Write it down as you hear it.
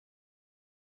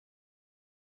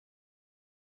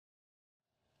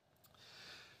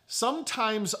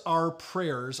Sometimes our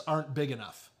prayers aren't big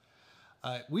enough.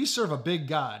 We serve a big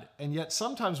God, and yet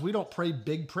sometimes we don't pray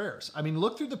big prayers. I mean,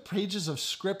 look through the pages of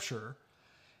Scripture,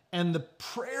 and the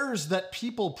prayers that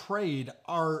people prayed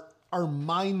are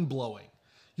mind-blowing.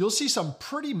 You'll see some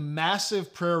pretty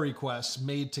massive prayer requests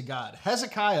made to God.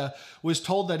 Hezekiah was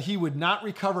told that he would not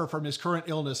recover from his current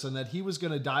illness and that he was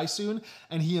going to die soon,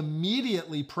 and he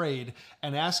immediately prayed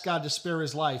and asked God to spare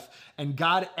his life, and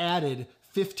God added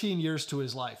 15 years to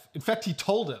his life. In fact, he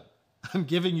told him, I'm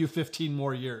giving you 15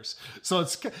 more years. So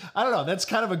I don't know, that's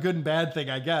kind of a good and bad thing,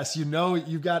 I guess. You know,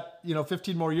 you've got,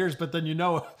 15 more years, but then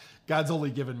God's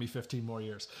only given me 15 more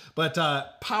years. But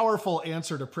powerful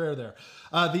answer to prayer there.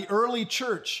 The early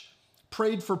church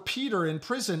prayed for Peter in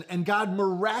prison, and God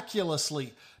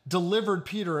miraculously delivered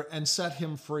Peter and set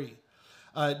him free.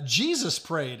 Jesus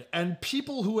prayed, and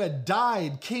people who had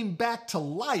died came back to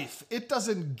life. It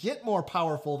doesn't get more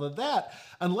powerful than that,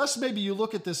 unless maybe you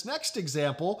look at this next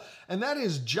example, and that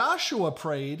is Joshua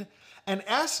prayed and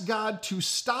asked God to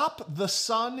stop the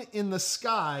sun in the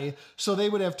sky so they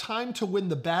would have time to win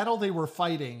the battle they were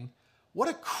fighting. What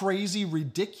a crazy,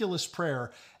 ridiculous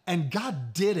prayer. And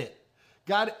God did it.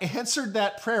 God answered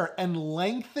that prayer and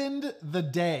lengthened the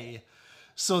day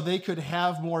so they could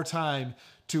have more time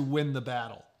to win the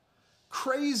battle.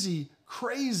 Crazy,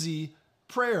 crazy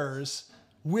prayers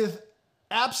with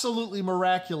absolutely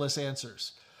miraculous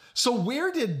answers. So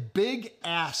where did big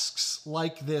asks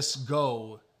like this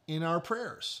go in our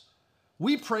prayers?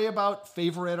 We pray about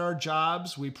favor at our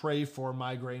jobs. We pray for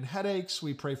migraine headaches.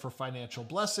 We pray for financial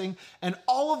blessing. And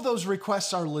all of those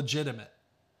requests are legitimate.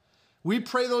 We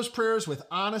pray those prayers with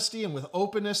honesty and with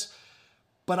openness.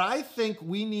 But I think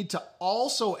we need to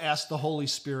also ask the Holy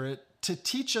Spirit to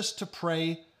teach us to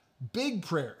pray big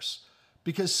prayers,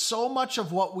 because so much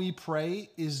of what we pray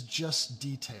is just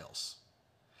details.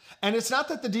 And it's not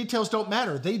that the details don't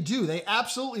matter. They do. They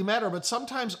absolutely matter. But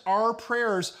sometimes our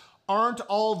prayers aren't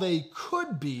all they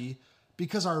could be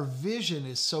because our vision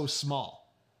is so small.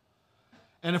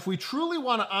 And if we truly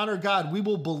want to honor God, we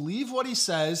will believe what he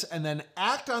says and then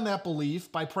act on that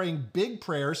belief by praying big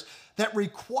prayers that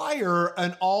require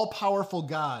an all-powerful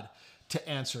God to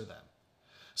answer them.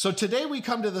 So today we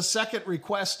come to the second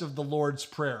request of the Lord's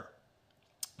Prayer.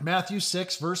 Matthew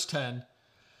 6, verse 10,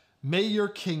 may your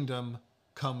kingdom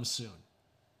come soon.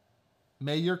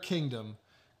 May your kingdom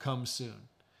come soon.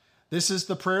 This is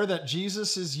the prayer that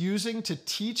Jesus is using to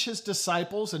teach his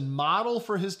disciples and model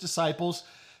for his disciples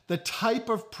the type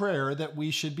of prayer that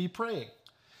we should be praying.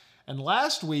 And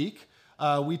last week,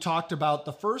 we talked about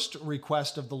the first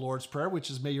request of the Lord's Prayer, which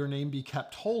is may your name be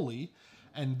kept holy.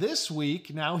 And this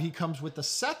week, now he comes with the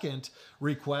second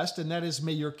request, and that is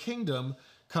may your kingdom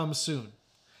come soon.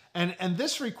 And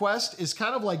this request is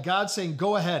kind of like God saying,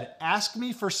 go ahead, ask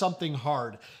me for something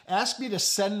hard. Ask me to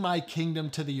send my kingdom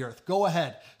to the earth. Go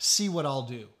ahead, see what I'll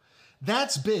do.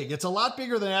 That's big. It's a lot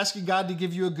bigger than asking God to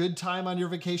give you a good time on your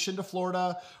vacation to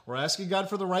Florida or asking God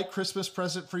for the right Christmas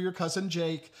present for your cousin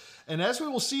Jake. And as we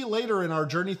will see later in our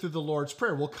journey through the Lord's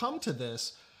Prayer, we'll come to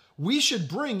this. We should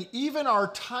bring even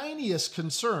our tiniest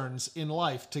concerns in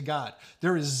life to God.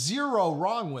 There is zero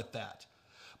wrong with that.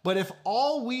 But if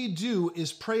all we do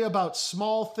is pray about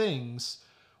small things,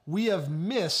 we have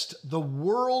missed the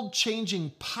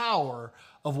world-changing power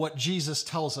of what Jesus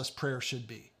tells us prayer should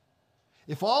be.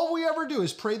 If all we ever do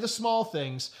is pray the small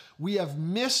things, we have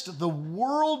missed the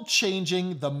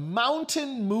world-changing, the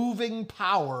mountain-moving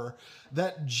power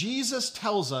that Jesus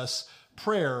tells us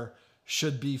prayer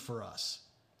should be for us.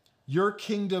 Your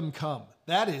kingdom come.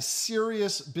 That is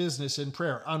serious business in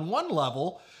prayer. On one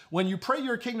level, when you pray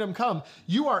your kingdom come,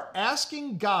 you are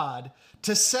asking God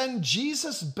to send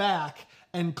Jesus back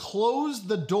and close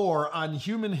the door on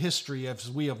human history as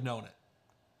we have known it.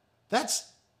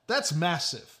 That's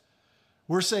massive.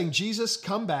 We're saying, Jesus,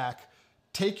 come back,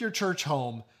 take your church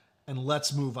home, and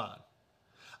let's move on.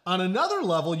 On another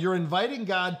level, you're inviting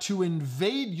God to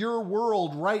invade your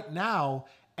world right now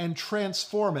and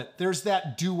transform it. There's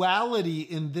that duality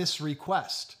in this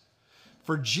request.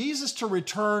 For Jesus to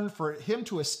return, for him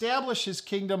to establish his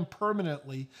kingdom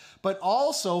permanently, but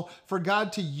also for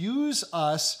God to use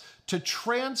us to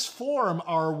transform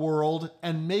our world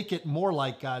and make it more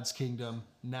like God's kingdom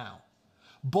now.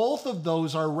 Both of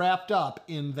those are wrapped up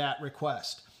in that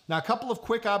request. Now, a couple of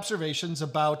quick observations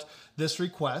about this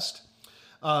request.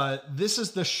 This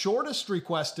is the shortest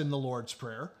request in the Lord's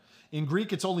Prayer. In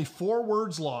Greek, it's only 4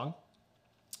 words long.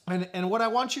 And what I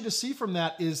want you to see from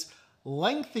that is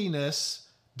lengthiness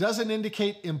doesn't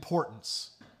indicate importance.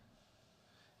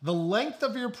 The length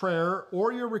of your prayer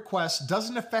or your request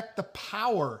doesn't affect the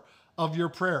power of your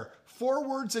prayer. 4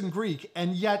 words in Greek,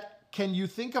 and yet can you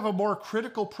think of a more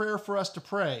critical prayer for us to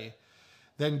pray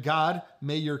than God,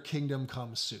 may your kingdom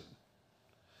come soon?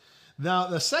 Now,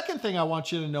 the second thing I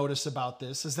want you to notice about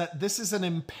this is that this is an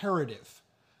imperative.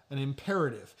 An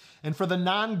imperative. And for the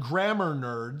non-grammar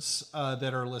nerds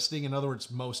that are listening, in other words,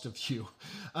 most of you,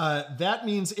 that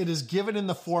means it is given in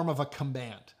the form of a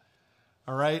command.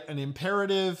 All right? An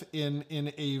imperative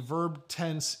in a verb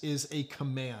tense is a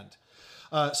command.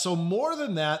 So more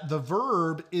than that, the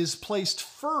verb is placed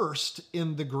first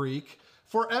in the Greek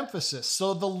for emphasis.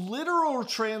 So the literal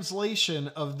translation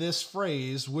of this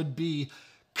phrase would be,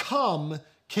 come,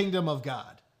 kingdom of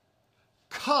God.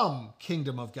 Come,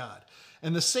 kingdom of God.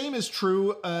 And the same is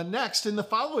true next in the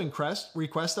following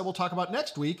request that we'll talk about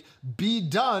next week, be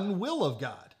done, will of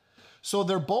God. So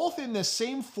they're both in this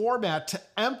same format to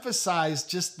emphasize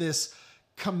just this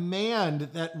command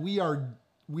that we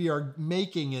are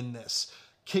making in this.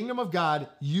 Kingdom of God,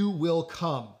 you will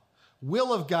come.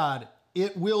 Will of God,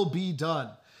 it will be done.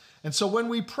 And so when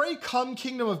we pray, come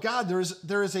kingdom of God,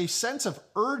 there is a sense of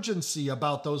urgency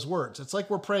about those words. It's like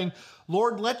we're praying,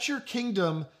 Lord, let your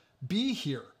kingdom be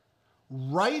here,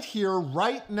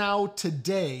 right now,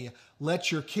 today,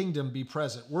 let your kingdom be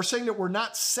present. We're saying that we're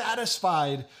not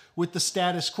satisfied with the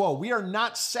status quo. We are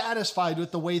not satisfied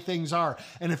with the way things are.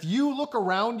 And if you look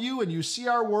around you and you see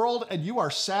our world and you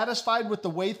are satisfied with the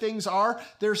way things are,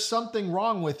 there's something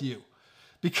wrong with you.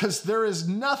 Because there is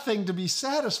nothing to be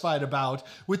satisfied about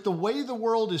with the way the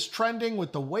world is trending,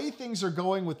 with the way things are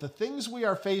going, with the things we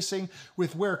are facing,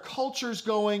 with where culture's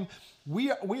going.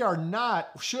 We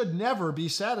should never be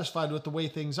satisfied with the way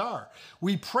things are.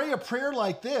 We pray a prayer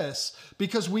like this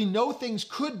because we know things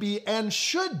could be and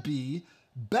should be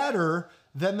better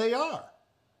than they are.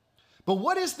 But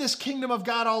what is this kingdom of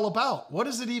God all about? What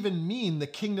does it even mean, the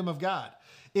kingdom of God?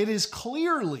 It is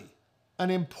clearly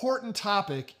an important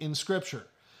topic in Scripture,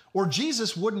 or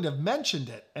Jesus wouldn't have mentioned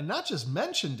it. And not just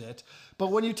mentioned it,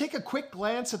 but when you take a quick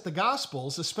glance at the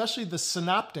Gospels, especially the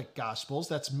synoptic Gospels,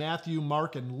 that's Matthew,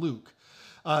 Mark, and Luke,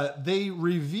 they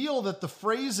reveal that the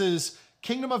phrases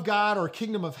kingdom of God or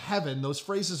kingdom of heaven, those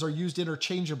phrases are used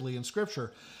interchangeably in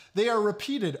Scripture. They are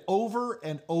repeated over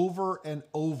and over and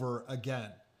over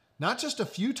again. Not just a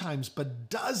few times, but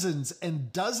dozens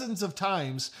and dozens of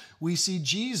times we see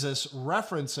Jesus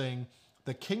referencing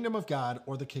the kingdom of God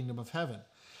or the kingdom of heaven.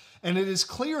 And it is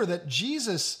clear that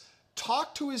Jesus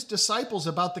talked to his disciples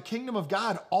about the kingdom of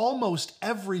God almost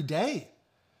every day.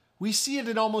 We see it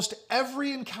in almost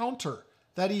every encounter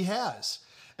that he has.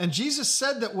 And Jesus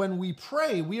said that when we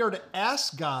pray, we are to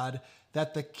ask God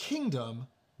that the kingdom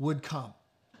would come.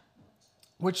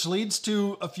 Which leads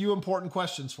to a few important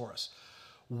questions for us.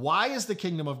 Why is the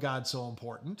kingdom of God so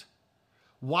important?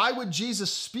 Why would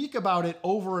Jesus speak about it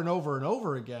over and over and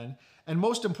over again? And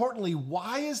most importantly,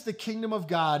 why is the kingdom of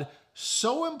God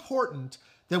so important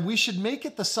that we should make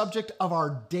it the subject of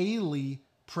our daily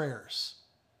prayers?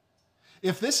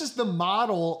 If this is the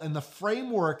model and the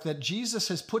framework that Jesus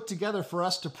has put together for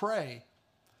us to pray,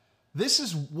 this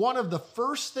is one of the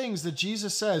first things that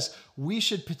Jesus says we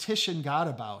should petition God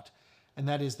about, and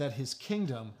that is that his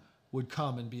kingdom would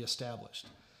come and be established.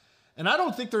 And I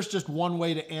don't think there's just one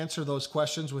way to answer those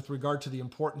questions with regard to the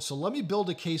importance. So let me build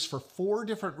a case for 4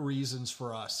 different reasons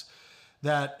for us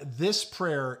that this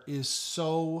prayer is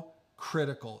so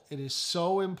critical. It is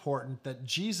so important that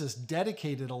Jesus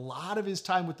dedicated a lot of his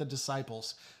time with the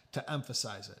disciples to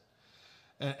emphasize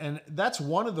it. And that's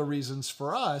one of the reasons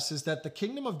for us, is that the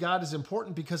kingdom of God is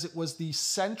important because it was the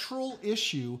central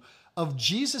issue of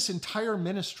Jesus' entire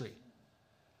ministry.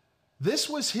 This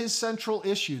was his central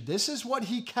issue. This is what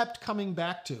he kept coming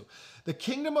back to. The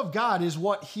kingdom of God is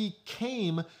what he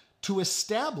came to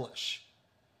establish.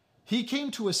 He came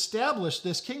to establish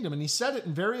this kingdom, and he said it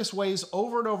in various ways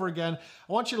over and over again.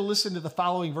 I want you to listen to the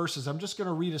following verses. I'm just going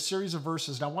to read a series of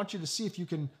verses, and I want you to see if you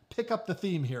can pick up the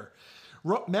theme here.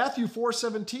 Matthew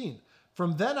 4:17.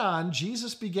 From then on,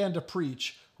 Jesus began to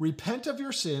preach, repent of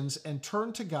your sins and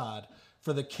turn to God,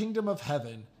 for the kingdom of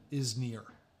heaven is near.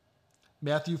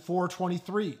 Matthew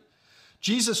 4:23.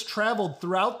 Jesus traveled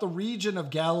throughout the region of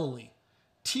Galilee,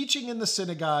 teaching in the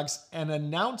synagogues and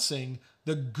announcing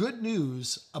the good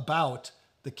news about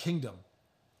the kingdom.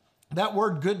 That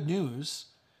word good news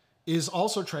is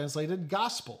also translated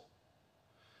gospel.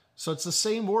 So it's the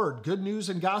same word. Good news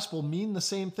and gospel mean the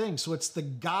same thing. So it's the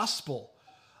gospel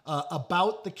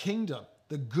about the kingdom,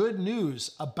 the good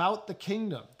news about the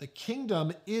kingdom. The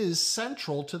kingdom is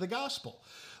central to the gospel.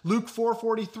 Luke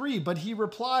 4:43, but he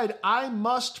replied, I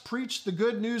must preach the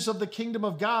good news of the kingdom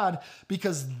of God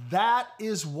because that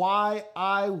is why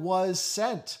I was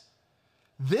sent.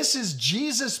 This is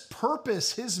Jesus'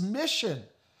 purpose, his mission,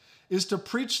 is to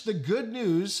preach the good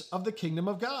news of the kingdom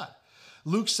of God.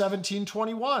 Luke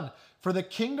 17:21, for the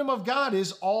kingdom of God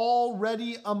is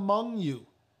already among you.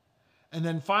 And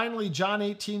then finally, John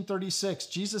 18:36,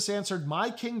 Jesus answered,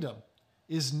 my kingdom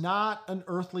is not an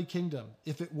earthly kingdom.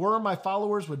 If it were, my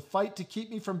followers would fight to keep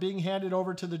me from being handed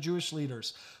over to the Jewish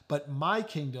leaders. But my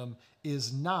kingdom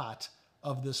is not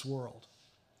of this world.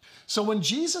 So when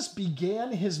Jesus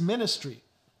began his ministry,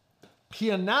 he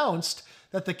announced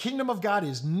that the kingdom of God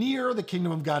is near, the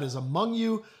kingdom of God is among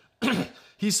you.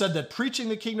 He said that preaching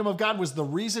the kingdom of God was the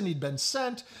reason he'd been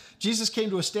sent. Jesus came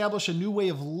to establish a new way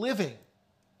of living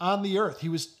on the earth. He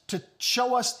was to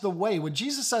show us the way. When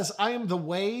Jesus says, I am the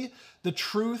way, the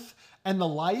truth, and the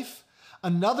life,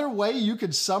 another way you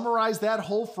could summarize that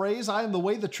whole phrase, I am the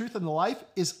way, the truth, and the life,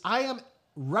 is I am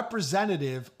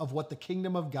representative of what the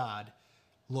kingdom of God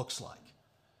looks like.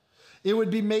 It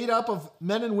would be made up of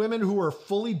men and women who are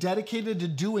fully dedicated to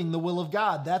doing the will of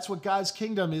God. That's what God's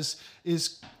kingdom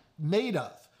is made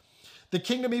of. The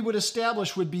kingdom he would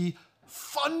establish would be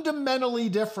fundamentally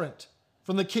different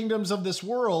from the kingdoms of this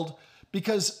world,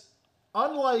 because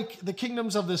unlike the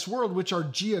kingdoms of this world, which are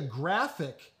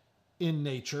geographic in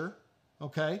nature,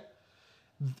 okay,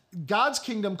 God's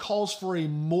kingdom calls for a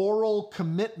moral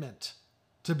commitment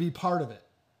to be part of it.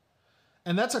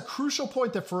 And that's a crucial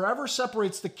point that forever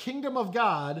separates the kingdom of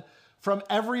God from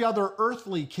every other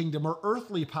earthly kingdom or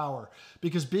earthly power.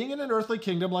 Because being in an earthly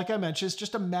kingdom, like I mentioned, is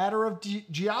just a matter of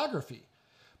geography.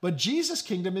 But Jesus'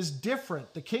 kingdom is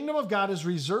different. The kingdom of God is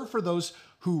reserved for those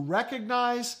who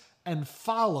recognize and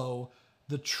follow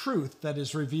the truth that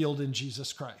is revealed in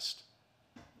Jesus Christ,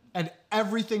 and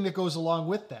everything that goes along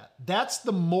with that. That's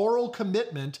the moral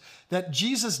commitment that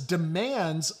Jesus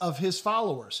demands of his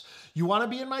followers. You want to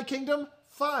be in my kingdom?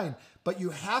 Fine. But you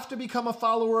have to become a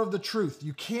follower of the truth.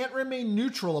 You can't remain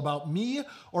neutral about me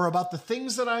or about the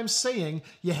things that I'm saying.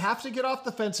 You have to get off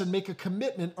the fence and make a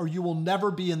commitment, or you will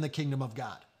never be in the kingdom of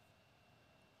God.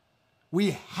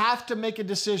 We have to make a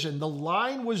decision. The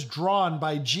line was drawn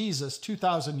by Jesus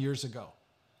 2,000 years ago.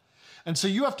 And so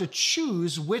you have to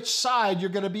choose which side you're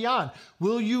going to be on.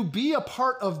 Will you be a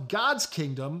part of God's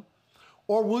kingdom,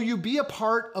 or will you be a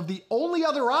part of the only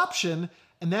other option,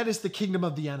 and that is the kingdom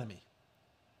of the enemy?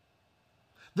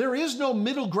 There is no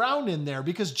middle ground in there,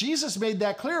 because Jesus made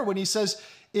that clear when he says,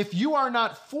 if you are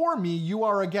not for me, you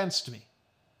are against me.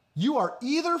 You are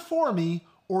either for me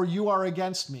or you are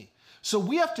against me. So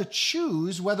we have to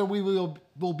choose whether we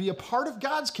will be a part of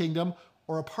God's kingdom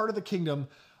or a part of the kingdom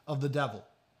of the devil.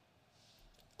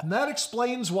 And that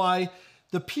explains why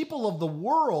the people of the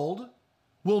world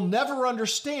will never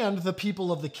understand the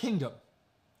people of the kingdom.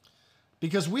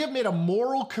 Because we have made a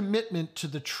moral commitment to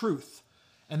the truth.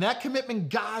 And that commitment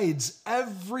guides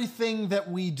everything that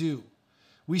we do.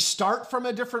 We start from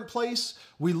a different place.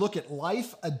 We look at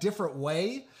life a different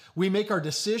way. We make our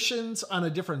decisions on a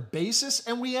different basis,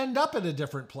 and we end up at a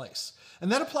different place.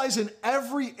 And that applies in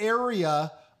every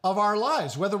area of our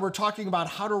lives, whether we're talking about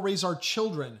how to raise our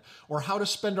children, or how to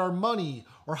spend our money,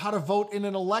 or how to vote in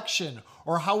an election,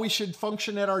 or how we should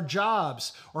function at our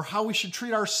jobs, or how we should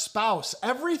treat our spouse.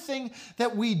 Everything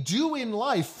that we do in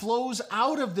life flows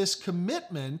out of this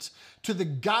commitment to the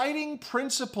guiding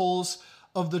principles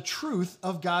of the truth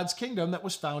of God's kingdom that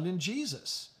was found in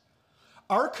Jesus.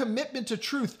 Our commitment to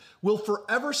truth will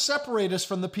forever separate us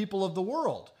from the people of the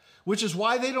world, which is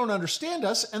why they don't understand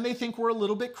us and they think we're a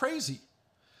little bit crazy.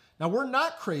 Now, we're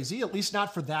not crazy, at least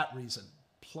not for that reason.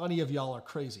 Plenty of y'all are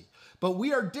crazy, but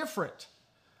we are different.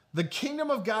 The kingdom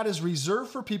of God is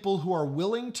reserved for people who are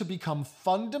willing to become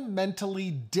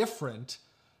fundamentally different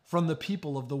from the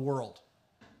people of the world.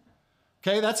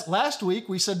 Okay, that's last week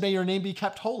we said, may your name be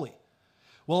kept holy.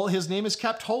 Well, his name is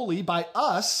kept holy by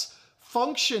us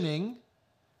functioning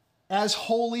as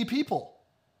holy people.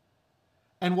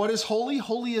 And what is holy?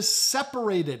 Holy is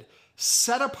separated,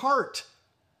 set apart,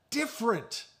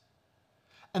 different.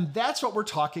 And that's what we're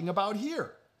talking about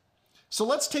here. So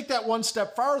let's take that one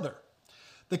step farther.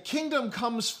 The kingdom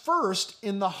comes first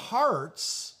in the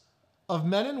hearts of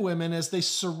men and women as they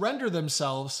surrender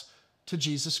themselves to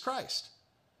Jesus Christ.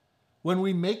 When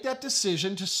we make that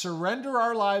decision to surrender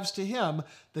our lives to him,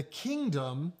 the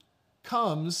kingdom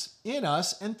comes in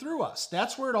us and through us.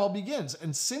 That's where it all begins.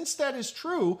 And since that is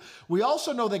true, we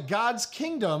also know that God's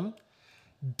kingdom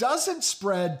doesn't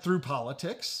spread through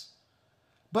politics,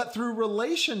 but through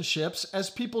relationships as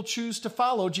people choose to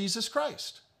follow Jesus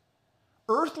Christ.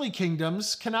 Earthly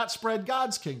kingdoms cannot spread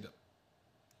God's kingdom.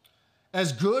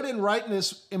 As good and right and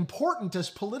as important as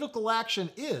political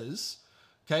action is,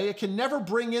 okay, it can never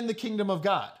bring in the kingdom of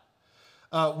God.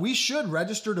 We should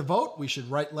register to vote. We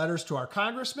should write letters to our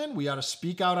congressmen. We ought to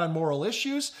speak out on moral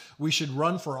issues. We should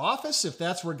run for office if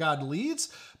that's where God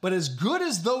leads. But as good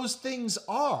as those things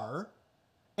are,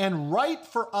 and right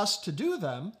for us to do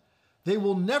them, they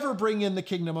will never bring in the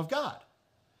kingdom of God.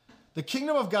 The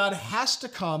kingdom of God has to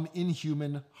come in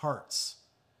human hearts.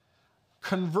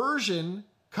 Conversion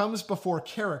comes before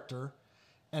character,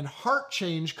 and heart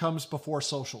change comes before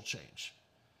social change.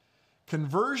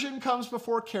 Conversion comes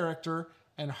before character,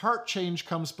 and heart change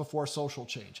comes before social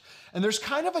change. And there's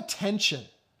kind of a tension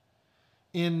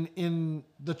in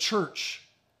the church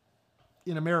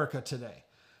in America today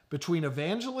between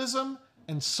evangelism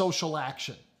and social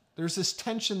action. There's this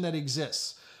tension that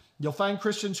exists. You'll find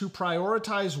Christians who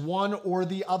prioritize one or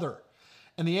the other.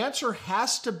 And the answer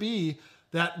has to be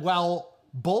that while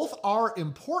both are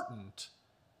important,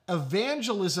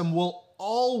 evangelism will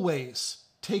always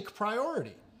take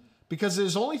priority, because it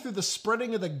is only through the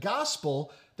spreading of the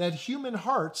gospel that human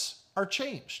hearts are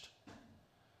changed.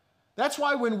 That's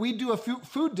why when we do a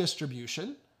food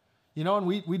distribution, and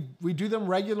we do them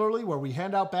regularly where we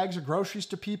hand out bags of groceries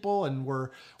to people, and we're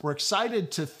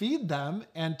excited to feed them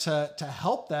and to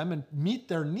help them and meet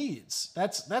their needs.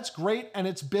 That's great, and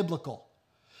it's biblical.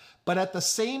 But at the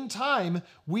same time,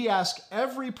 we ask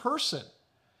every person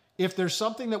if there's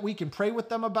something that we can pray with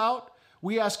them about.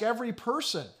 We ask every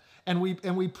person, and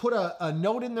we put a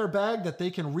note in their bag that they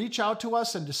can reach out to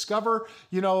us and discover,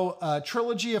 a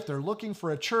Trilogy if they're looking for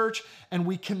a church, and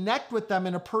we connect with them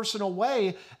in a personal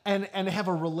way and have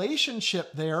a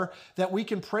relationship there that we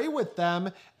can pray with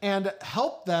them and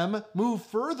help them move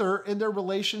further in their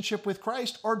relationship with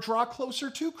Christ or draw closer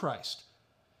to Christ.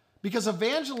 Because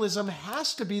evangelism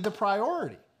has to be the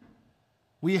priority.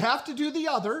 We have to do the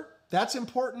other. That's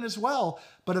important as well.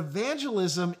 But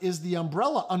evangelism is the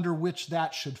umbrella under which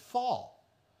that should fall.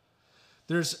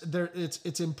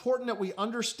 It's important that we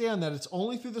understand that it's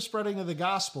only through the spreading of the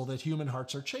gospel that human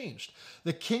hearts are changed.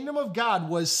 The kingdom of God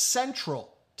was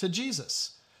central to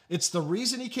Jesus. It's the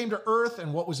reason he came to earth,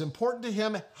 and what was important to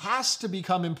him has to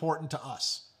become important to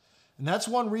us. And that's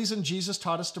one reason Jesus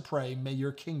taught us to pray, "May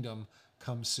your kingdom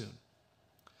come soon."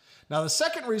 Now, the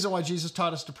second reason why Jesus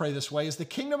taught us to pray this way is the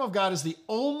kingdom of God is the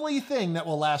only thing that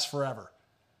will last forever.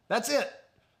 That's it.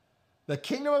 The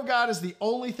kingdom of God is the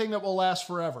only thing that will last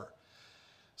forever.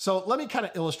 So let me kind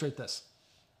of illustrate this.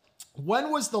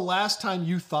 When was the last time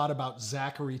you thought about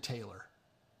Zachary Taylor?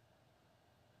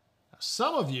 Now,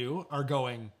 some of you are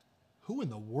going, who in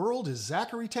the world is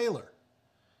Zachary Taylor?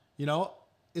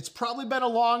 It's probably been a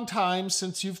long time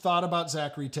since you've thought about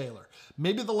Zachary Taylor.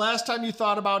 Maybe the last time you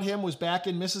thought about him was back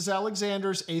in Mrs.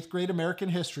 Alexander's 8th grade American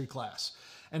history class.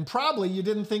 And probably you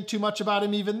didn't think too much about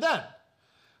him even then.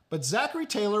 But Zachary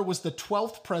Taylor was the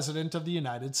 12th president of the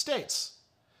United States.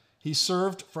 He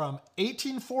served from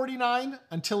 1849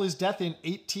 until his death in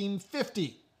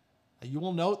 1850. Now, you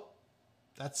will note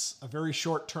that's a very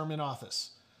short term in office.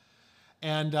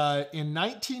 And in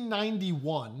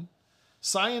 1991,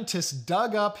 scientists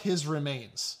dug up his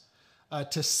remains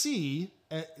to see,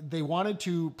 they wanted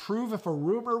to prove if a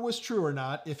rumor was true or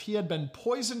not, if he had been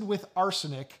poisoned with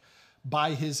arsenic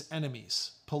by his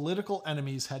enemies. Political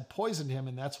enemies had poisoned him,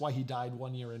 and that's why he died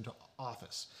 1 year into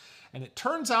office. And it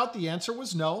turns out the answer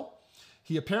was no.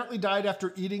 He apparently died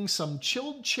after eating some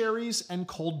chilled cherries and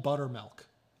cold buttermilk.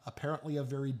 Apparently a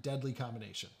very deadly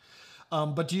combination.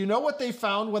 But do you know what they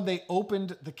found when they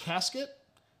opened the casket?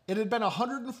 It had been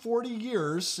 140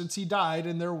 years since he died,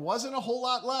 and there wasn't a whole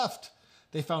lot left.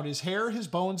 They found his hair, his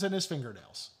bones, and his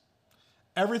fingernails.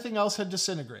 Everything else had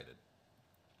disintegrated.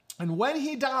 And when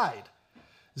he died,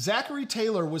 Zachary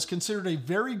Taylor was considered a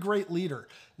very great leader.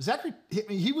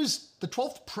 He was the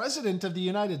 12th president of the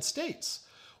United States.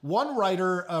 One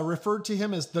writer referred to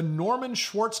him as the Norman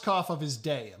Schwarzkopf of his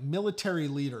day, a military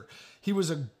leader. He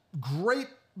was a great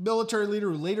military leader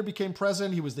who later became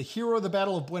president. He was the hero of the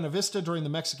Battle of Buena Vista during the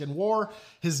Mexican War.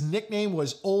 His nickname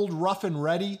was Old Rough and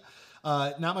Ready.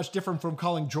 Not much different from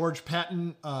calling George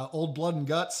Patton Old Blood and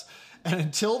Guts. And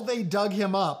until they dug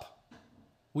him up,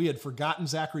 we had forgotten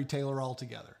Zachary Taylor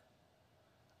altogether.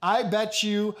 I bet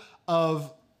you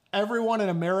of everyone in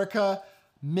America,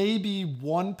 maybe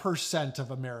 1%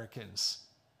 of Americans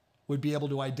would be able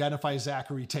to identify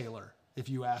Zachary Taylor if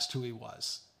you asked who he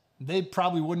was. They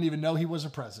probably wouldn't even know he was a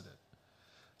president.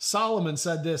 Solomon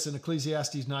said this in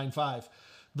Ecclesiastes 9:5,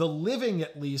 "The living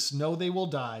at least know they will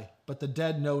die, but the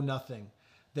dead know nothing.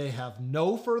 They have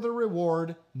no further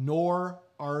reward, nor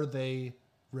are they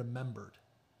remembered."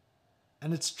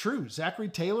 And it's true. Zachary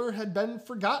Taylor had been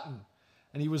forgotten.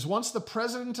 And he was once the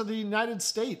president of the United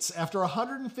States. After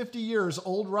 150 years,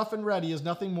 Old Rough and Ready is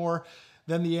nothing more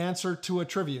than the answer to a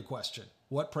trivia question.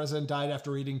 What president died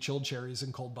after eating chilled cherries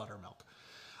and cold buttermilk?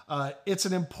 It's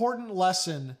an important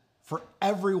lesson for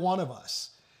every one of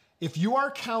us. If you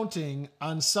are counting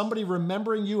on somebody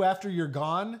remembering you after you're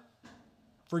gone,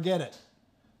 forget it.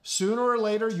 Sooner or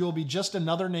later, you'll be just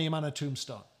another name on a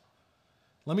tombstone.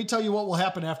 Let me tell you what will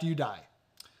happen after you die.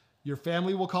 Your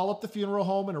family will call up the funeral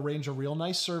home and arrange a real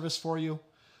nice service for you.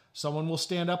 Someone will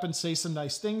stand up and say some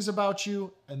nice things about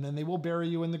you, and then they will bury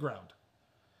you in the ground.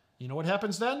 You know what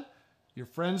happens then? Your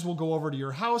friends will go over to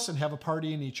your house and have a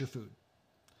party and eat your food.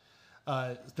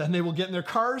 Then they will get in their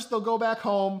cars, they'll go back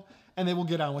home, and they will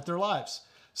get on with their lives.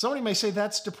 Somebody may say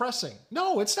that's depressing.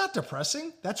 No, it's not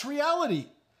depressing. That's reality.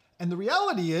 And the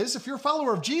reality is, if you're a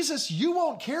follower of Jesus, you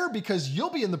won't care because you'll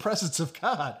be in the presence of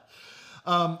God.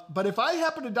 But if I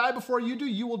happen to die before you do,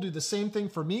 you will do the same thing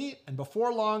for me. And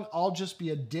before long, I'll just be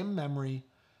a dim memory,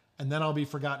 and then I'll be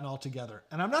forgotten altogether.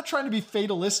 And I'm not trying to be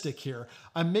fatalistic here.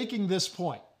 I'm making this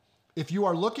point. If you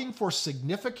are looking for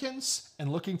significance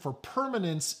and looking for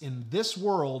permanence in this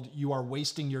world, you are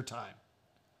wasting your time.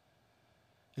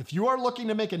 If you are looking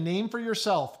to make a name for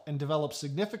yourself and develop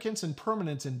significance and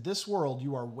permanence in this world,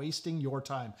 you are wasting your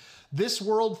time. This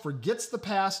world forgets the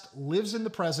past, lives in the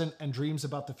present, and dreams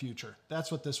about the future.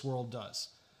 That's what this world does.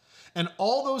 And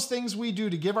all those things we do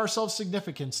to give ourselves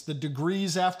significance, the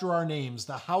degrees after our names,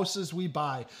 the houses we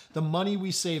buy, the money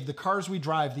we save, the cars we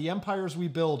drive, the empires we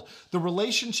build, the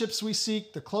relationships we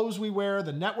seek, the clothes we wear,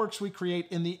 the networks we create,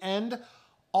 in the end,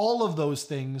 all of those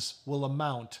things will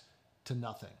amount to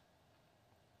nothing.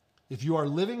 If you are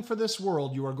living for this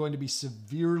world, you are going to be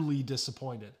severely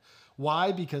disappointed.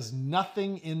 Why? Because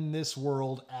nothing in this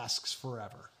world asks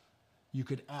forever. You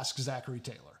could ask Zachary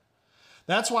Taylor.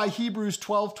 That's why Hebrews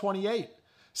 12:28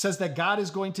 says that God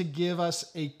is going to give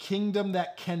us a kingdom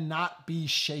that cannot be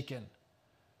shaken.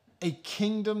 A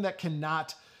kingdom that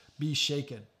cannot be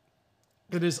shaken.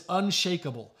 It is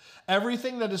unshakable.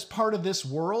 Everything that is part of this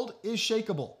world is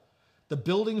shakeable. The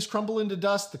buildings crumble into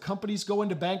dust, the companies go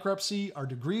into bankruptcy, our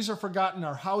degrees are forgotten,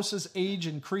 our houses age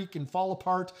and creak and fall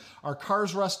apart, our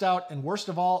cars rust out, and worst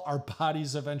of all, our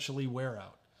bodies eventually wear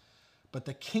out. But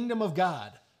the kingdom of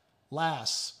God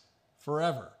lasts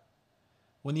forever.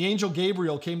 When the angel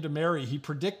Gabriel came to Mary, he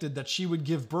predicted that she would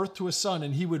give birth to a son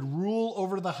and he would rule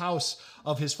over the house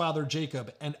of his father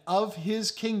Jacob, and of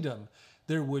his kingdom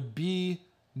there would be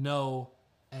no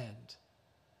end.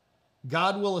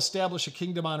 God will establish a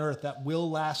kingdom on earth that will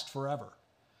last forever.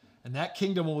 And that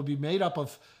kingdom will be made up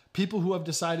of people who have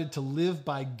decided to live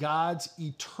by God's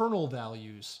eternal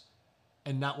values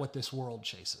and not what this world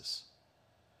chases.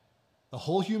 The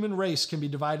whole human race can be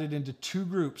divided into two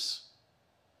groups: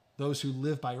 those who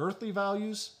live by earthly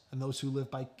values and those who live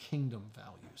by kingdom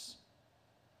values.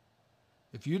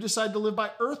 If you decide to live by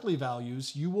earthly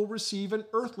values, you will receive an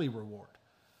earthly reward.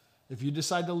 If you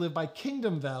decide to live by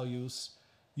kingdom values,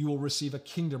 you will receive a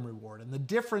kingdom reward. And the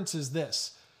difference is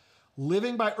this: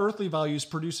 living by earthly values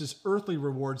produces earthly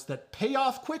rewards that pay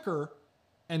off quicker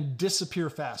and disappear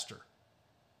faster.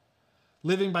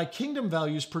 Living by kingdom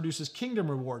values produces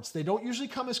kingdom rewards. They don't usually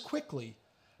come as quickly,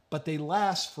 but they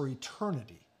last for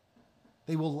eternity.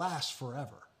 They will last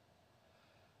forever.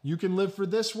 You can live for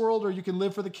this world or you can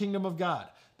live for the kingdom of God.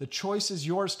 The choice is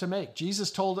yours to make.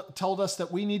 Jesus told us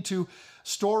that we need to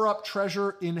store up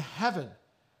treasure in heaven,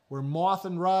 where moth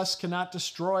and rust cannot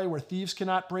destroy, where thieves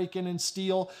cannot break in and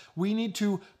steal. We need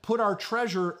to put our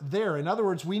treasure there. In other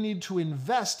words, we need to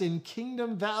invest in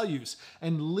kingdom values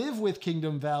and live with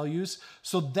kingdom values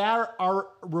so that our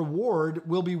reward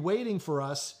will be waiting for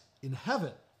us in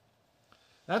heaven.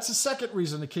 That's the second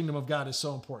reason the kingdom of God is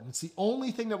so important. It's the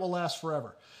only thing that will last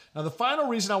forever. Now, the final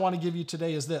reason I want to give you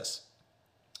today is this: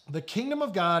 the kingdom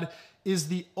of God is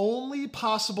the only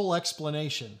possible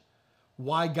explanation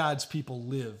why God's people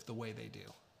live the way they do.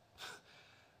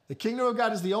 The kingdom of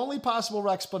God is the only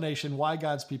possible explanation why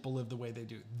God's people live the way they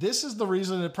do. This is the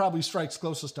reason it probably strikes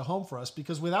closest to home for us,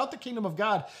 because without the kingdom of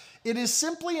God, it is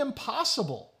simply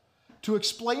impossible to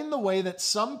explain the way that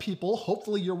some people,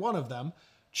 hopefully you're one of them,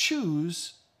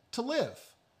 choose to live.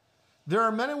 There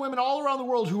are men and women all around the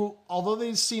world who, although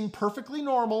they seem perfectly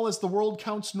normal as the world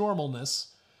counts normalness,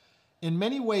 in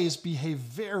many ways behave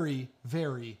very,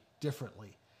 very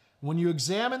differently. When you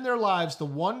examine their lives, the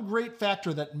one great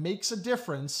factor that makes a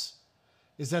difference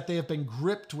is that they have been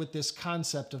gripped with this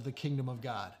concept of the kingdom of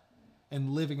God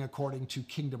and living according to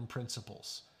kingdom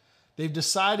principles. They've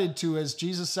decided to, as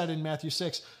Jesus said in Matthew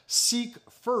 6, seek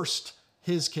first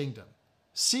his kingdom.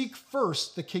 Seek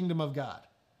first the kingdom of God.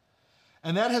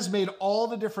 And that has made all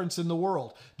the difference in the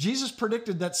world. Jesus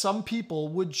predicted that some people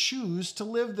would choose to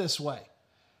live this way.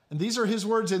 And these are his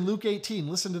words in Luke 18.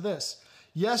 Listen to this.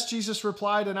 Yes, Jesus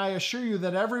replied, and I assure you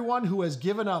that everyone who has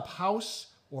given up house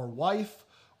or wife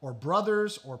or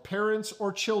brothers or parents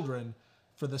or children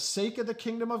for the sake of the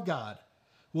kingdom of God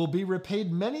will be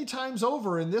repaid many times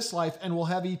over in this life and will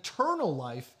have eternal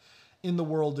life in the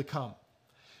world to come.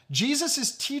 Jesus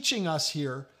is teaching us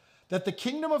here that the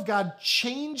kingdom of God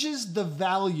changes the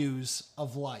values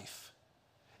of life.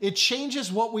 It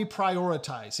changes what we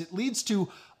prioritize. It leads to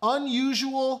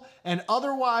unusual and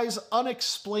otherwise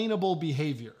unexplainable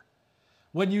behavior.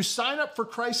 When you sign up for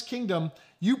Christ's kingdom,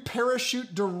 you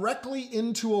parachute directly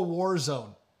into a war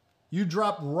zone. You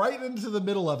drop right into the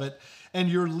middle of it, and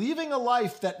you're leaving a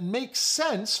life that makes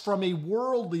sense from a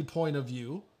worldly point of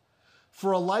view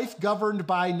for a life governed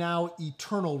by now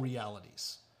eternal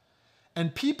realities.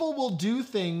 And people will do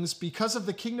things because of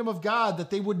the kingdom of God that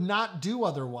they would not do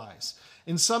otherwise.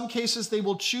 In some cases, they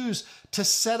will choose to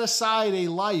set aside a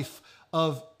life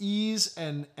of ease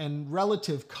and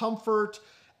relative comfort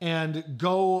and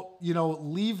go,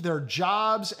 leave their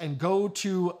jobs and go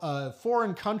to a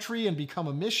foreign country and become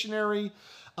a missionary.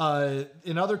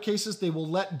 In other cases, they will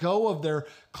let go of their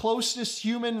closest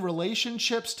human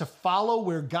relationships to follow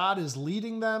where God is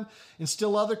leading them. In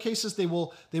still other cases, they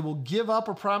will give up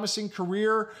a promising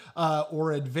career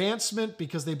or advancement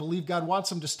because they believe God wants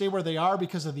them to stay where they are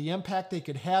because of the impact they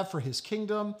could have for his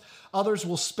kingdom. Others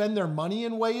will spend their money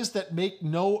in ways that make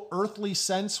no earthly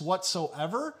sense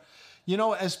whatsoever.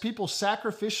 As people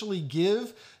sacrificially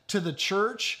give to the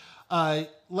church,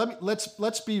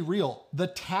 let's be real. The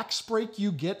tax break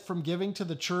you get from giving to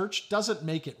the church doesn't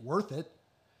make it worth it.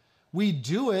 We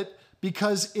do it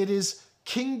because it is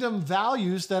kingdom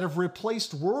values that have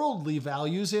replaced worldly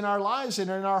values in our lives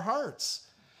and in our hearts.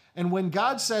 And when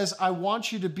God says, I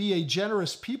want you to be a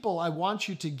generous people, I want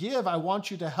you to give, I want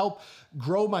you to help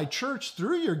grow my church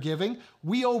through your giving,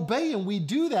 we obey and we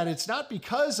do that. It's not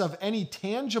because of any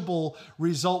tangible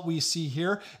result we see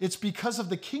here. It's because of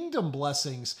the kingdom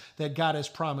blessings that God has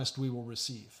promised we will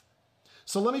receive.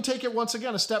 So let me take it once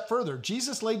again a step further.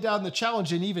 Jesus laid down the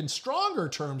challenge in even stronger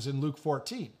terms in Luke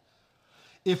 14.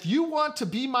 If you want to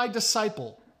be my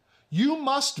disciple, you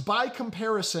must, by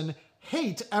comparison,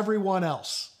 hate everyone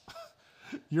else.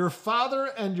 Your father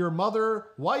and your mother,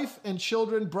 wife and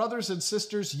children, brothers and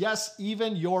sisters, yes,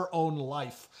 even your own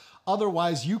life.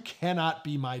 Otherwise, you cannot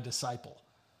be my disciple.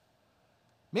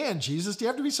 Man, Jesus, do you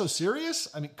have to be so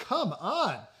serious? I mean, come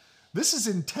on. This is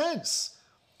intense.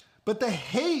 But the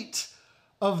hate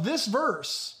of this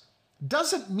verse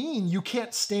doesn't mean you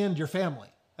can't stand your family.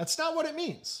 That's not what it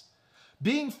means.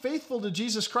 Being faithful to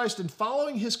Jesus Christ and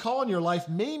following his call in your life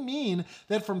may mean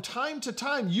that from time to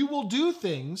time you will do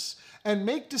things and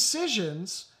make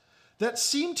decisions that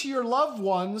seem to your loved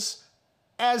ones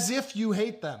as if you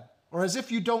hate them or as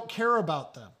if you don't care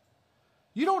about them.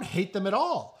 You don't hate them at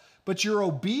all, but your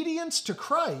obedience to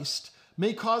Christ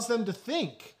may cause them to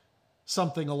think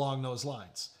something along those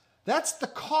lines. That's the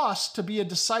cost to be a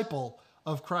disciple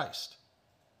of Christ.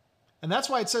 And that's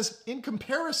why it says, in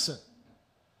comparison,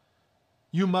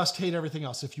 you must hate everything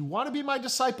else. If you want to be my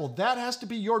disciple, that has to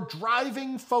be your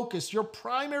driving focus, your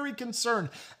primary concern.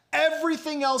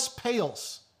 Everything else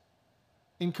pales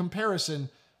in comparison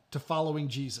to following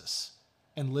Jesus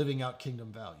and living out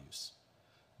kingdom values.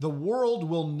 The world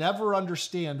will never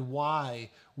understand why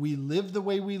we live the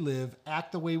way we live,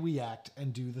 act the way we act,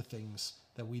 and do the things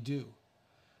that we do.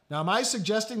 Now, am I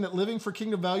suggesting that living for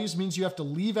kingdom values means you have to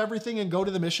leave everything and go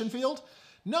to the mission field?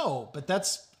 No, but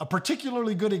that's a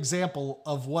particularly good example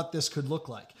of what this could look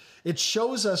like. It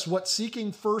shows us what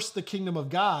seeking first the kingdom of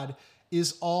God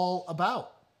is all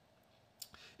about.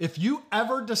 If you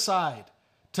ever decide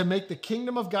to make the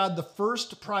kingdom of God the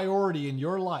first priority in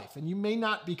your life, and you may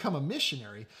not become a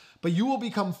missionary, but you will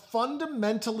become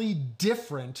fundamentally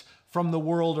different from the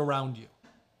world around you.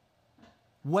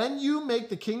 When you make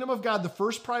the kingdom of God the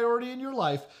first priority in your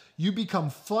life, you become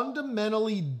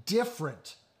fundamentally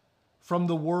different from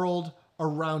the world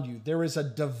around you. There is a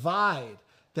divide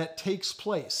that takes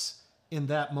place in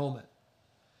that moment.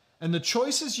 And the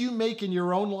choices you make in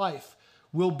your own life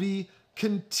will be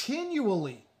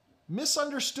continually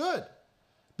misunderstood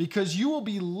because you will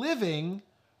be living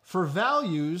for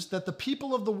values that the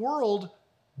people of the world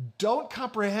don't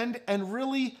comprehend and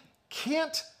really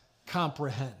can't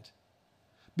comprehend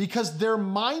because their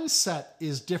mindset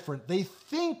is different. They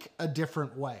think a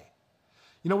different way.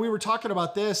 We were talking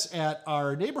about this at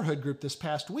our neighborhood group this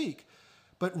past week,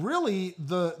 but really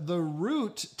the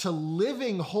route to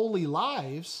living holy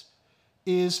lives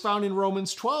is found in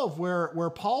Romans 12, where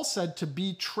Paul said to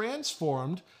be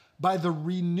transformed by the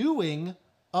renewing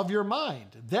of your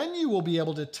mind. Then you will be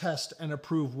able to test and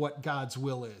approve what God's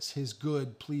will is, his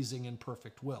good, pleasing, and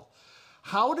perfect will.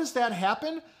 How does that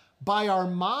happen? By our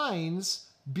minds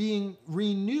being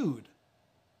renewed.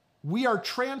 We are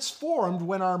transformed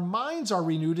when our minds are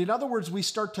renewed. In other words, we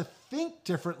start to think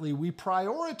differently, we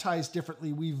prioritize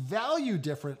differently, we value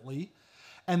differently,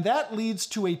 and that leads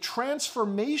to a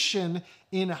transformation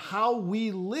in how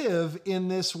we live in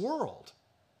this world.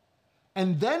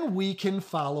 And then we can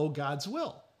follow God's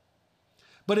will.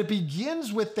 But it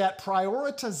begins with that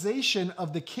prioritization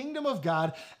of the kingdom of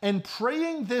God and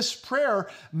praying this prayer,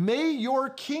 may your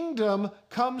kingdom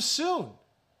come soon.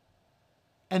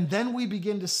 And then we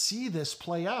begin to see this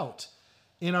play out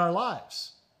in our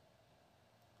lives.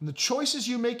 And the choices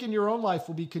you make in your own life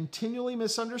will be continually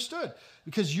misunderstood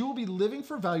because you will be living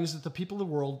for values that the people of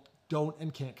the world don't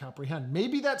and can't comprehend.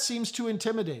 Maybe that seems too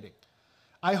intimidating.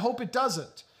 I hope it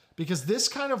doesn't, because this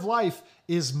kind of life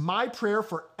is my prayer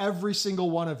for every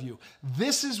single one of you.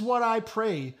 This is what I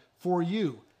pray for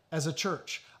you as a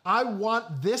church. I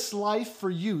want this life for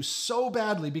you so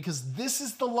badly because this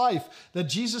is the life that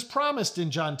Jesus promised in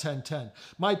John 10:10.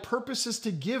 My purpose is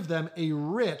to give them a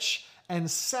rich and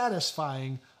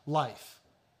satisfying life.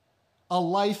 A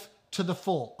life to the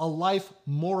full, a life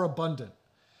more abundant.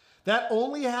 That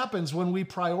only happens when we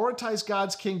prioritize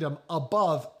God's kingdom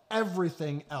above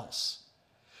everything else.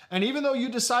 And even though you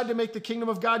decide to make the kingdom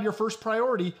of God your first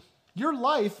priority, your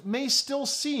life may still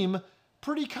seem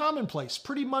pretty commonplace,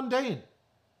 pretty mundane.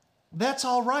 That's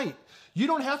all right. You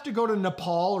don't have to go to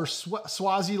Nepal or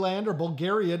Swaziland or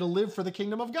Bulgaria to live for the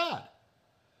kingdom of God.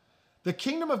 The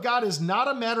kingdom of God is not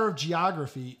a matter of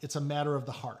geography, it's a matter of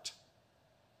the heart.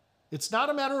 It's not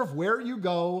a matter of where you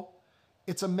go,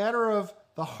 it's a matter of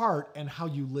the heart and how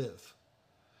you live.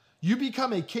 You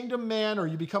become a kingdom man or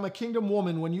you become a kingdom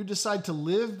woman when you decide to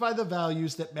live by the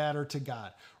values that matter to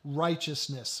God.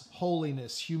 Righteousness,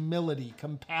 holiness, humility,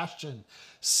 compassion,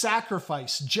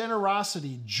 sacrifice,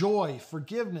 generosity, joy,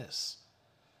 forgiveness.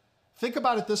 Think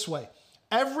about it this way.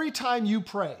 Every time you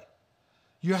pray,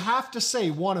 you have to say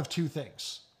one of two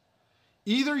things.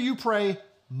 Either you pray,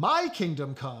 my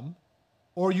kingdom come,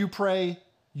 or you pray,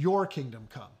 your kingdom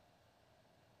come.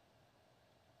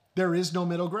 There is no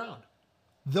middle ground.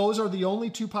 Those are the only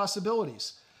two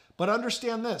possibilities. But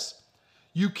understand this,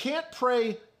 you can't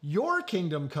pray your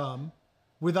kingdom come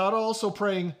without also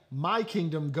praying my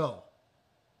kingdom go.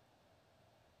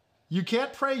 You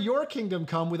can't pray your kingdom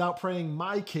come without praying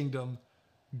my kingdom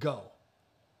go.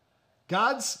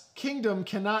 God's kingdom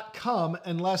cannot come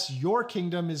unless your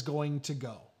kingdom is going to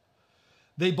go.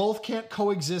 They both can't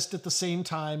coexist at the same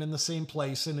time in the same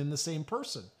place and in the same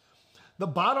person. The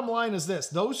bottom line is this: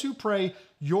 those who pray,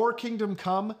 your kingdom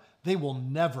come, they will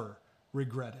never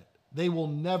regret it. They will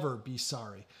never be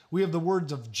sorry. We have the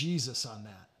words of Jesus on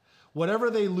that. Whatever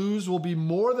they lose will be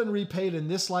more than repaid in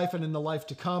this life and in the life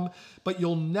to come, but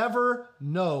you'll never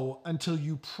know until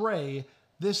you pray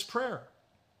this prayer.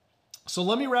 So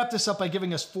let me wrap this up by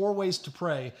giving us 4 ways to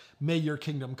pray, may your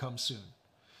kingdom come soon.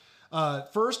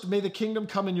 First, may the kingdom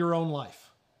come in your own life.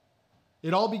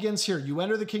 It all begins here. You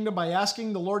enter the kingdom by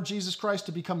asking the Lord Jesus Christ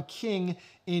to become king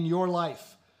in your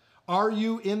life. Are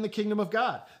you in the kingdom of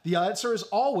God? The answer is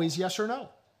always yes or no.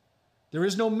 There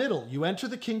is no middle. You enter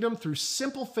the kingdom through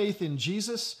simple faith in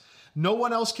Jesus. No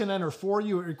one else can enter for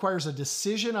you. It requires a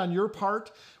decision on your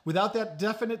part. Without that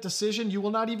definite decision, you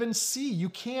will not even see. You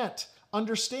can't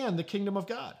understand the kingdom of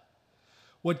God.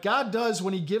 What God does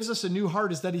when he gives us a new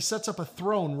heart is that he sets up a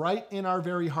throne right in our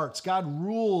very hearts. God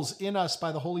rules in us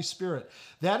by the Holy Spirit.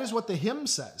 That is what the hymn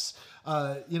says.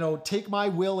 Take my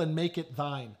will and make it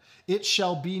thine. It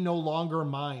shall be no longer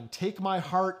mine. Take my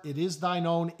heart, it is thine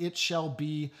own. It shall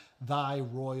be thy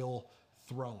royal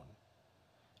throne.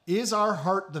 Is our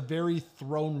heart the very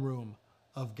throne room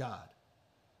of God?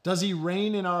 Does he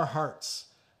reign in our hearts?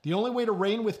 The only way to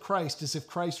reign with Christ is if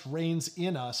Christ reigns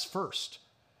in us first.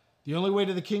 The only way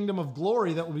to the kingdom of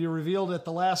glory that will be revealed at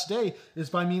the last day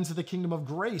is by means of the kingdom of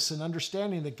grace and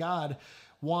understanding that God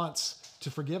wants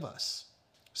to forgive us.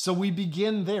 So we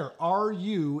begin there. Are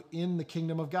you in the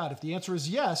kingdom of God? If the answer is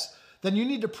yes, then you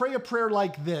need to pray a prayer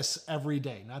like this every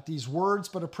day. Not these words,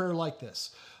 but a prayer like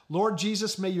this. Lord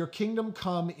Jesus, may your kingdom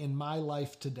come in my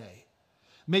life today.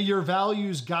 May your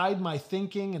values guide my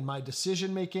thinking and my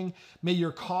decision making. May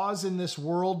your cause in this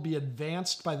world be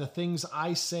advanced by the things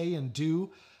I say and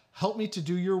do. Help me to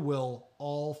do your will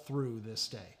all through this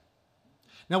day.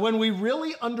 Now, when we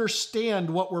really understand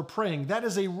what we're praying, that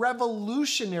is a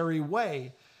revolutionary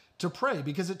way to pray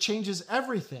because it changes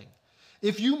everything.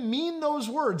 If you mean those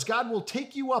words, God will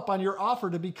take you up on your offer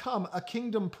to become a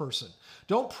kingdom person.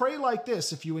 Don't pray like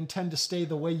this if you intend to stay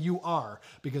the way you are,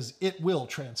 because it will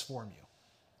transform you.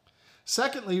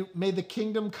 Secondly, may the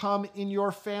kingdom come in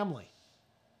your family.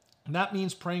 And that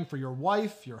means praying for your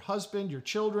wife, your husband, your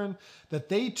children, that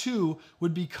they too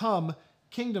would become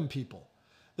kingdom people.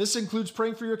 This includes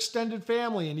praying for your extended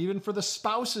family and even for the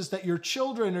spouses that your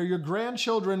children or your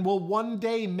grandchildren will one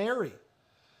day marry.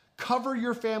 Cover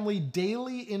your family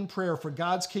daily in prayer for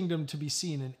God's kingdom to be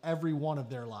seen in every one of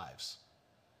their lives.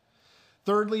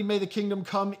 Thirdly, may the kingdom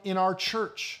come in our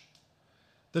church.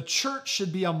 The church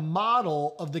should be a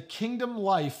model of the kingdom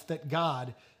life that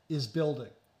God is building.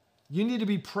 You need to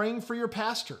be praying for your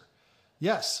pastor.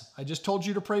 Yes, I just told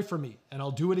you to pray for me, and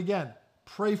I'll do it again.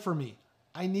 Pray for me.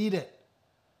 I need it.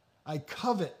 I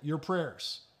covet your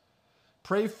prayers.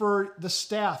 Pray for the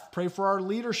staff. Pray for our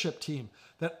leadership team,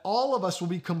 that all of us will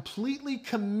be completely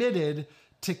committed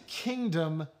to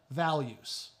kingdom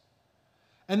values.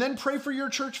 And then pray for your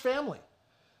church family,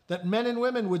 that men and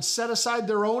women would set aside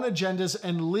their own agendas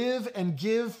and live and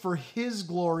give for His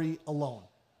glory alone.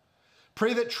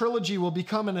 Pray that Trilogy will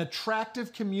become an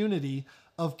attractive community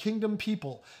of kingdom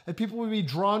people, that people would be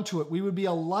drawn to it. We would be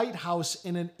a lighthouse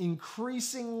in an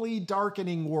increasingly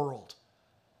darkening world.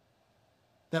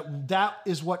 That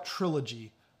is what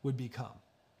Trilogy would become.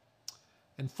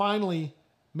 And finally,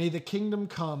 may the kingdom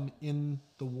come in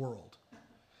the world.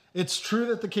 It's true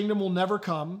that the kingdom will never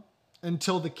come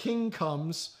until the King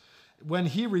comes when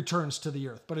He returns to the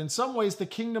earth. But in some ways, the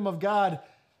kingdom of God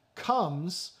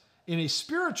comes in a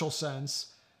spiritual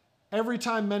sense every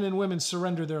time men and women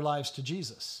surrender their lives to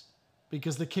Jesus,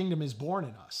 because the kingdom is born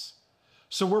in us.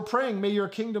 So we're praying, may your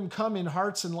kingdom come in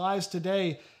hearts and lives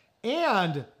today,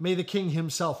 and may the King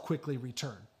Himself quickly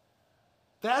return.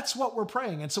 That's what we're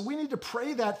praying. And so we need to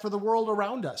pray that for the world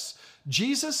around us.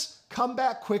 Jesus, come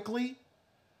back quickly.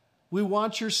 We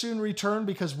want your soon return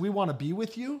because we want to be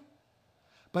with you.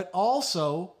 But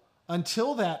also,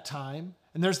 until that time,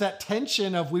 and there's that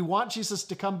tension of we want Jesus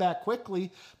to come back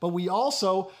quickly, but we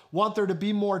also want there to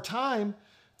be more time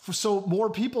so more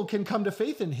people can come to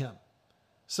faith in Him,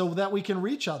 so that we can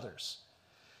reach others.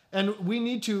 And we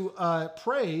need to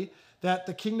pray that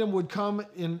the kingdom would come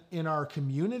in our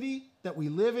community that we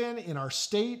live in our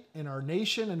state, in our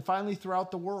nation, and finally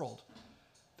throughout the world,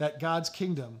 that God's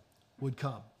kingdom would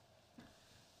come.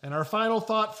 And our final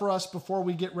thought for us before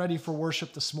we get ready for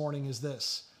worship this morning is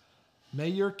this: may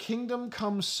your kingdom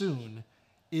come soon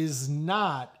is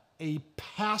not a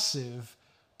passive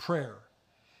prayer.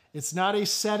 It's not a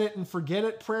set it and forget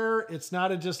it prayer. It's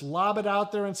not a just lob it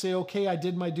out there and say, okay, I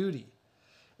did my duty.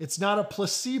 It's not a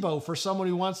placebo for someone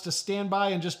who wants to stand by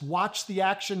and just watch the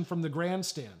action from the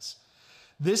grandstands.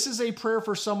 This is a prayer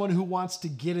for someone who wants to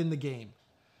get in the game.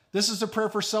 This is a prayer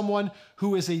for someone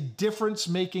who is a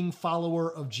difference-making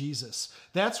follower of Jesus.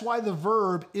 That's why the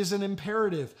verb is an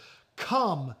imperative.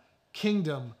 Come,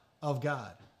 kingdom of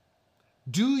God.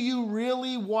 Do you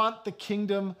really want the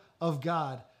kingdom of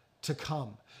God to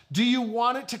come? Do you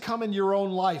want it to come in your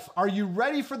own life? Are you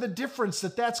ready for the difference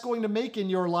that that's going to make in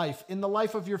your life, in the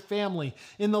life of your family,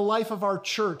 in the life of our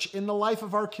church, in the life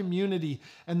of our community,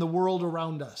 and the world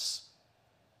around us?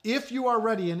 If you are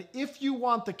ready, and if you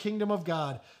want the kingdom of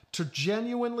God to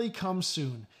genuinely come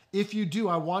soon, if you do,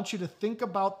 I want you to think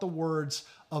about the words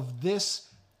of this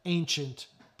ancient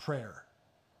prayer.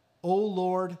 O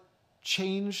Lord,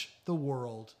 change the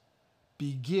world.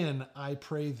 Begin, I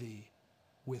pray thee,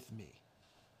 with me.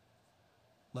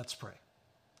 Let's pray.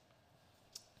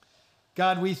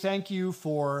 God, we thank you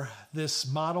for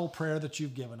this model prayer that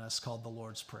you've given us called the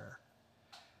Lord's Prayer.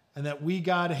 And that we,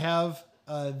 God, have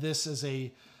this as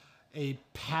a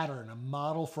pattern, a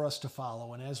model for us to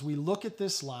follow. And as we look at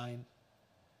this line,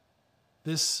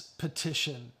 this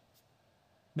petition,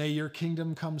 may your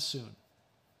kingdom come soon.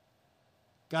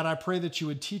 God, I pray that you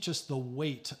would teach us the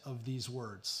weight of these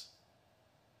words.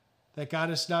 That, God,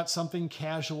 it's not something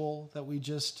casual that we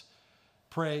just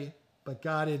pray, but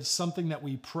God, it's something that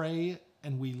we pray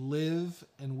and we live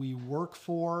and we work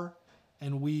for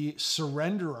and we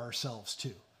surrender ourselves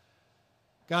to.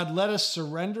 God, let us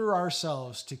surrender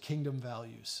ourselves to kingdom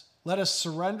values. Let us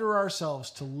surrender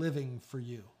ourselves to living for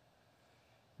you.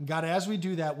 And God, as we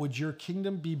do that, would your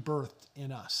kingdom be birthed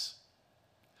in us?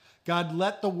 God,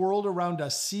 let the world around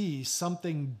us see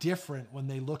something different when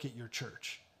they look at your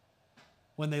church.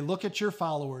 When they look at your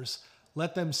followers,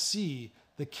 let them see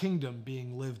the kingdom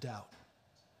being lived out.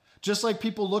 Just like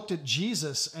people looked at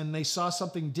Jesus and they saw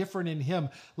something different in him,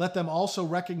 let them also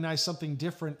recognize something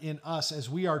different in us as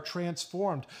we are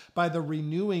transformed by the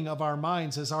renewing of our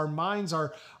minds, as our minds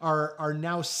are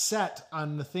now set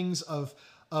on the things of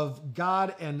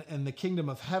God and the kingdom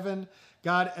of heaven.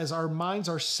 God, as our minds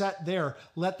are set there,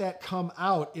 let that come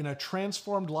out in a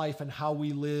transformed life and how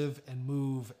we live and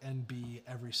move and be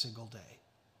every single day.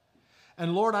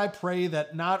 And Lord, I pray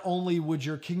that not only would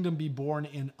your kingdom be born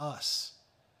in us,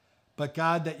 but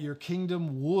God, that your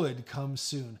kingdom would come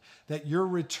soon, that your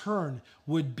return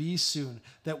would be soon,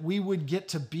 that we would get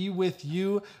to be with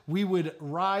you, we would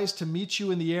rise to meet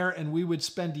you in the air, and we would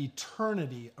spend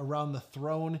eternity around the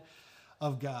throne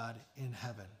of God in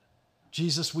heaven.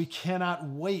 Jesus, we cannot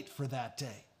wait for that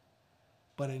day.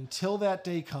 But until that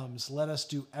day comes, let us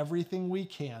do everything we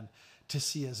can to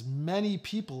see as many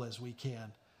people as we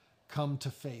can come to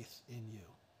faith in you.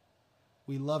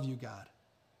 We love you, God.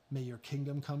 May your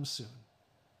kingdom come soon.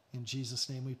 In Jesus'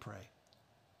 name we pray.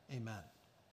 Amen.